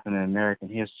that happened in American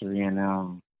history, and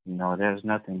there's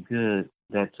nothing good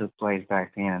that took place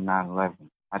back then in 9/11.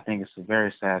 I think it's a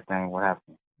very sad thing what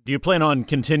happened. Do you plan on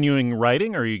continuing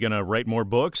writing? Are you going to write more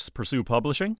books, pursue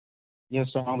publishing? Yes,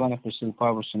 sir. I'm going to pursue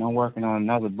publishing. I'm working on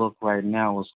another book right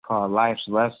now. It's called Life's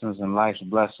Lessons and Life's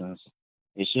Blessings.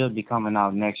 It should be coming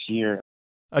out next year.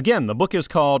 Again, the book is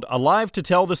called Alive to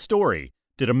Tell the Story,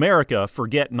 Did America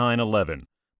Forget 9/11?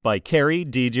 By Cary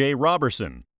D.J.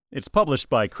 Roberson. It's published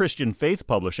by Christian Faith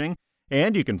Publishing,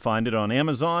 and you can find it on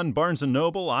Amazon, Barnes &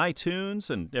 Noble, iTunes,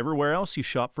 and everywhere else you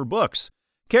shop for books.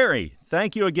 Cary,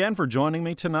 thank you again for joining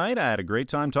me tonight. I had a great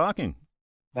time talking.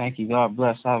 Thank you. God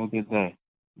bless. Have a good day.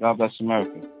 God bless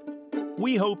America.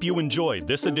 We hope you enjoyed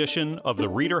this edition of the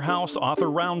Reader House Author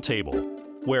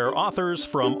Roundtable, where authors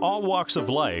from all walks of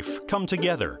life come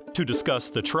together to discuss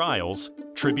the trials,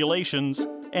 tribulations,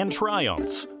 and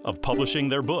triumphs of publishing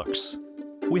their books.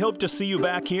 We hope to see you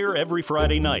back here every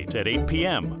Friday night at 8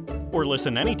 p.m. or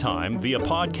listen anytime via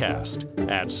podcast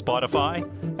at Spotify,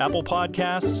 Apple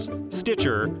Podcasts,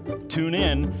 Stitcher,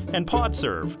 TuneIn, and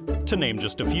PodServe, to name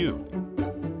just a few.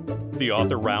 The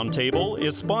Author Roundtable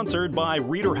is sponsored by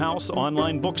Reader House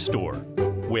Online Bookstore,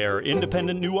 where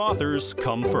independent new authors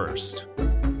come first.